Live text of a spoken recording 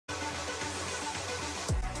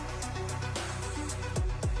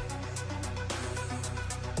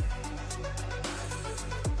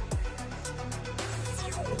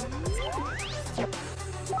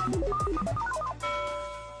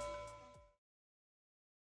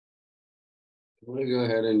I'm going to go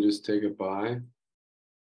ahead and just take a buy.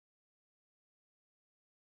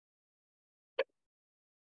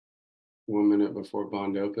 One minute before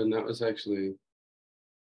bond open. That was actually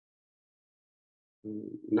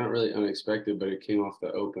not really unexpected, but it came off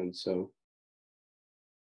the open. So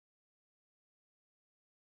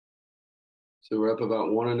we're up about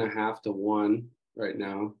 1.5 to 1 right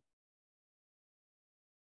now.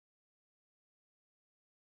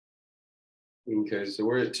 Okay, so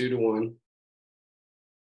we're at 2 to 1.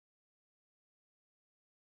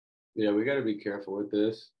 Yeah, we got to be careful with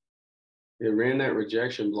this. It ran that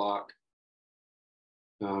rejection block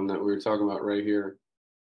that we were talking about right here.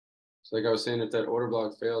 So like I was saying, if that order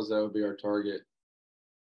block fails, that would be our target.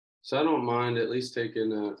 So I don't mind at least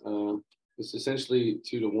taking it's essentially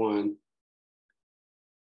 2 to 1.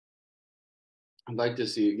 I'd like to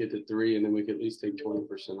see it get to 3, and then we could at least take 20%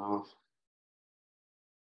 off.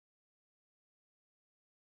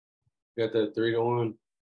 Got that 3 to 1.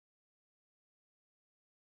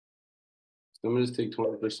 So I'm gonna just take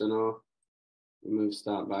 20% off and move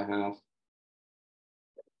stop by half.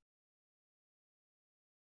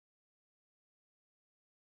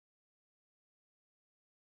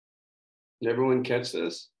 Did everyone catch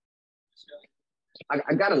this?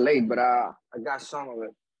 I got it late, but I got some of it.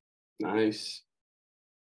 Nice.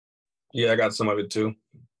 Yeah, I got some of it too.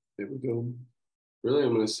 There we go. Really,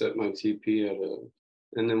 I'm gonna set my TP at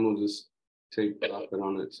and then we'll just take profit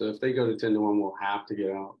on it. So if they go to 10 to 1, we'll have to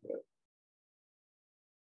get out. But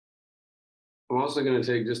I'm also gonna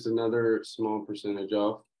take just another small percentage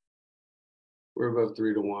off. We're above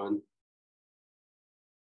 3 to 1.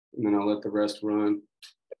 And then I'll let the rest run.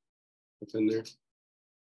 What's in there?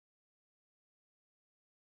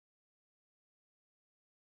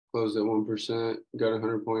 Closed at 1%. Got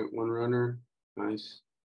 100.1 runner. Nice.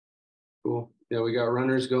 Cool. Yeah, we got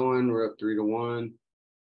runners going. We're up 3 to 1.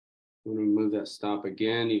 I'm going to move that stop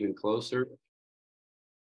again, even closer.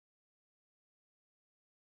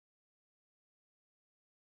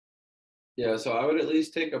 Yeah, so I would at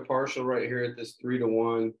least take a partial right here at this 3 to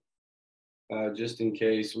 1, just in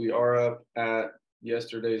case. We are up at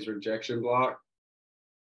yesterday's rejection block,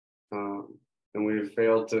 and we have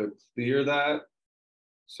failed to clear that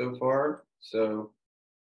so far. So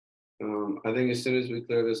I think as soon as we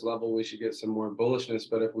clear this level, we should get some more bullishness.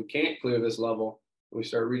 But if we can't clear this level, we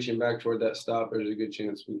start reaching back toward that stop, there's a good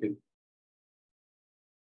chance we could.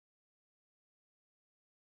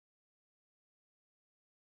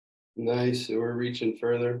 Nice, so we're reaching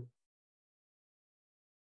further.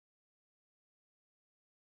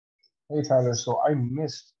 Hey Tyler, so I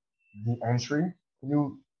missed the entry. Can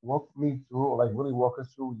you walk me through, like really walk us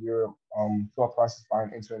through your thought process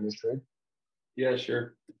behind entering this trade? Yeah,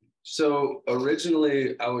 sure. So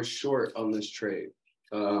originally I was short on this trade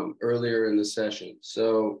earlier in the session.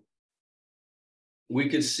 So we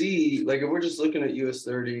could see, like if we're just looking at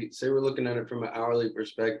US30, say we're looking at it from an hourly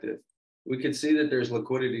perspective, we could see that there's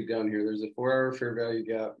liquidity down here. There's a 4-hour fair value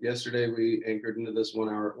gap. Yesterday we anchored into this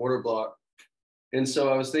 1-hour order block. And so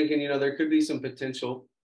I was thinking, there could be some potential.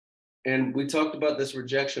 And we talked about this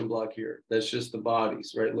rejection block here. That's just the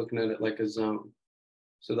bodies, right? Looking at it like a zone.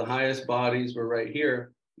 So the highest bodies were right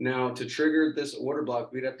here. Now to trigger this order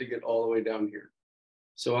block, we'd have to get all the way down here.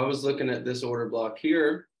 So I was looking at this order block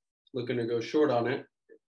here, looking to go short on it.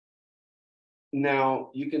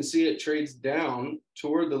 Now you can see it trades down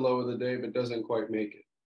toward the low of the day, but doesn't quite make it.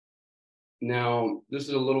 Now this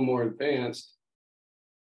is a little more advanced,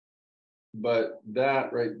 but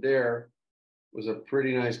that right there was a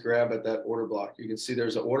pretty nice grab at that order block. You can see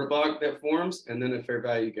there's an order block that forms and then a fair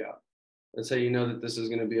value gap. That's how you know that this is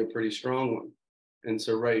going to be a pretty strong one. And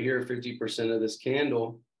so right here, 50% of this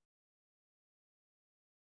candle,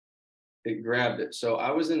 it grabbed it. So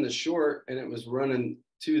I was in the short and it was running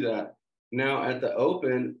to that. Now at the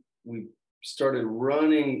open, we started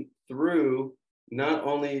running through not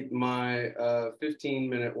only my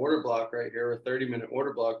 15-minute order block right here, a 30-minute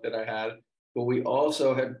order block that I had, but we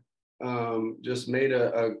also had just made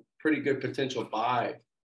a pretty good potential buy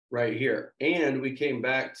right here. And we came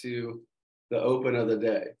back to the open of the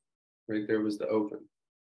day. Right there was the open.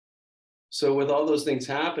 So with all those things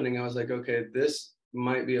happening, I was like, okay, this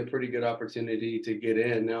might be a pretty good opportunity to get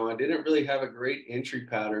in. Now, I didn't really have a great entry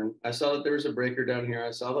pattern. I saw that there was a breaker down here.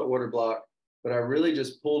 I saw the order block, but I really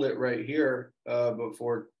just pulled it right here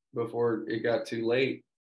before it got too late.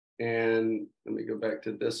 And let me go back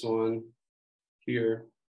to this one here.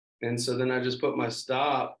 And so then I just put my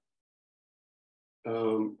stop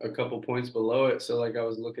a couple points below it. So like I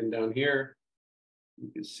was looking down here, you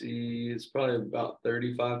can see it's probably about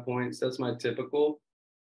 35 points. That's my typical.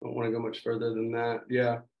 Don't want to go much further than that.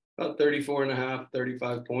 Yeah, about 34.5,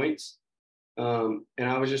 35 points. And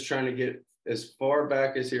I was just trying to get as far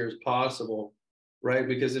back as here as possible, right?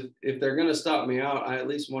 Because if they're going to stop me out, I at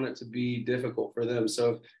least want it to be difficult for them.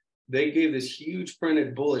 So if they gave this huge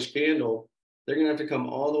printed bullish candle, they're going to have to come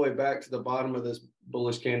all the way back to the bottom of this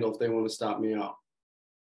bullish candle if they want to stop me out.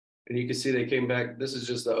 And you can see they came back. This is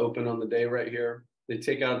just the open on the day right here. They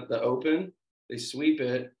take out the open, they sweep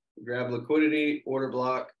it, grab liquidity, order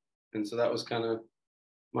block. And so that was kind of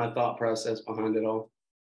my thought process behind it all.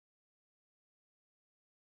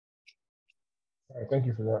 All right, thank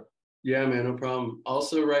you for that. Yeah, man, no problem.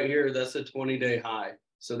 Also, right here, that's a 20-day high.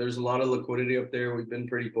 So there's a lot of liquidity up there. We've been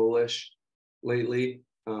pretty bullish lately.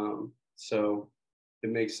 So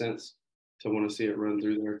it makes sense to want to see it run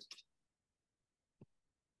through there.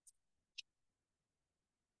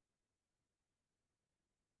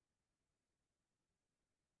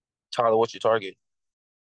 Tyler, what's your target?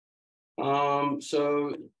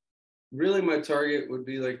 So really my target would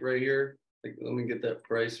be like right here. Like, let me get that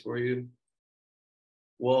price for you.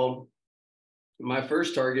 Well, my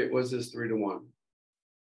first target was this 3-to-1.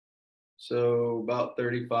 So about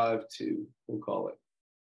 35.2, we'll call it.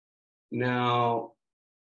 Now,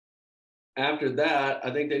 after that,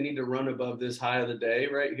 I think they need to run above this high of the day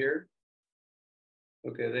right here.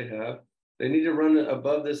 Okay, they have. They need to run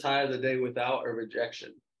above this high of the day without a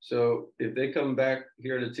rejection. So if they come back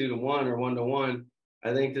here to 2-to-1 or 1-to-1,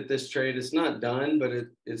 I think that this trade is not done, but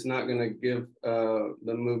it's not going to give the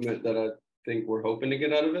movement that I think we're hoping to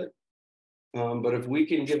get out of it. But if we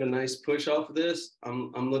can give a nice push off of this,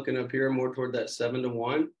 I'm looking up here more toward that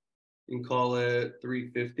 7-to-1 and call it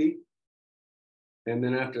 350. And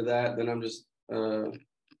then after that, then I'm just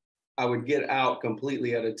I would get out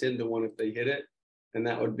completely at a 10-to-1 if they hit it, and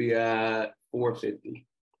that would be at 450.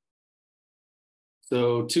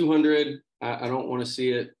 So 200, I don't want to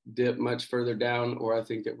see it dip much further down, or I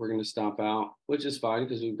think that we're going to stop out, which is fine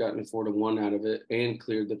because we've gotten a 4-to-1 out of it and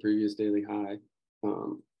cleared the previous daily high.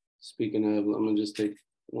 Speaking of, I'm going to just take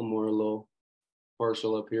one more little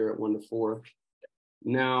partial up here at 1-to-4.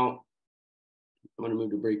 Now, I'm going to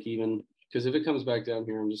move to break even because if it comes back down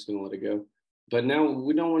here, I'm just going to let it go. But now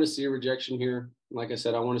we don't want to see a rejection here. Like I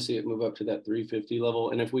said, I want to see it move up to that 350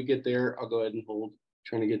 level. And if we get there, I'll go ahead and hold,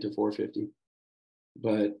 trying to get to 450.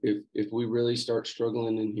 But if we really start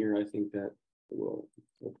struggling in here, I think that we'll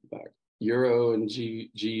go back. Euro and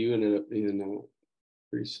GU ended up being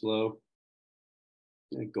pretty slow.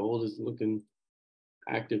 Yeah, gold is looking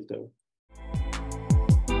active though.